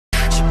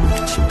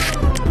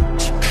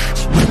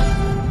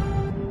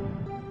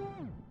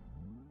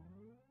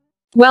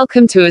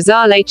Welcome to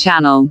Azale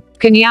channel.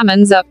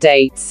 Yaman's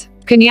updates.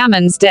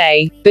 Yaman's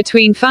day,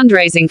 between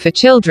fundraising for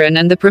children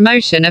and the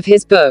promotion of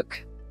his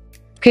book.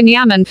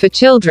 Yaman for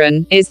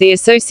Children is the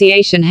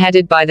association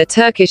headed by the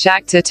Turkish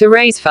actor to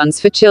raise funds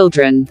for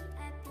children.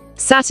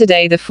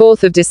 Saturday the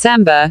 4th of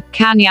December,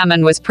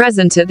 Yaman was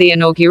present at the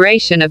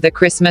inauguration of the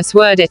Christmas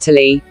Word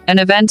Italy, an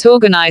event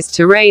organized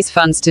to raise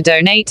funds to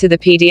donate to the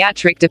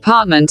pediatric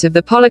department of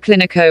the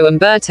Policlinico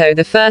Umberto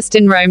I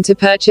in Rome to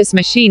purchase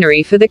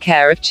machinery for the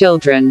care of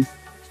children.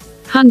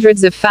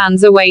 Hundreds of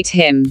fans await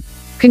him.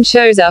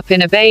 Shows up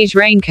in a beige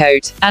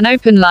raincoat, an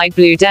open light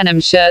blue denim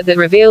shirt that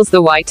reveals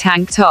the white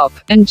tank top,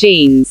 and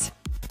jeans.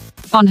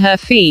 On her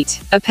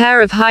feet, a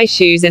pair of high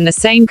shoes in the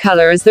same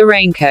color as the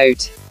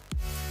raincoat.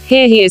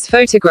 Here he is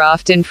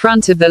photographed in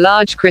front of the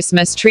large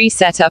Christmas tree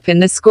set up in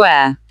the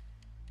square.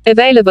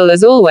 Available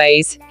as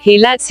always, he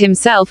lets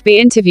himself be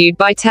interviewed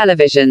by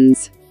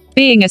televisions.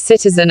 Being a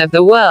citizen of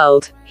the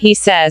world, he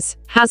says,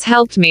 has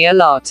helped me a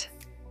lot.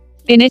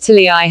 In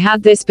Italy I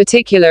had this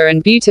particular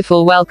and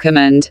beautiful welcome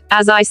and,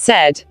 as I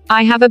said,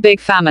 I have a big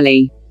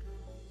family.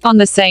 On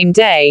the same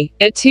day,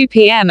 at 2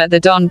 p.m. at the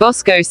Don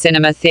Bosco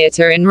Cinema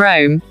Theatre in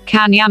Rome,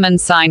 Yaman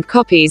signed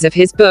copies of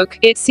his book,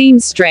 It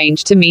Seems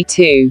Strange to Me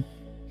Too.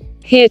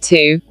 Here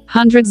too,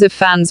 hundreds of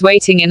fans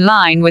waiting in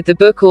line with the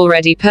book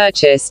already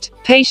purchased,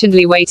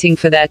 patiently waiting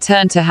for their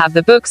turn to have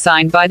the book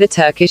signed by the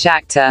Turkish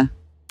actor.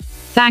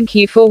 Thank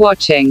you for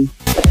watching.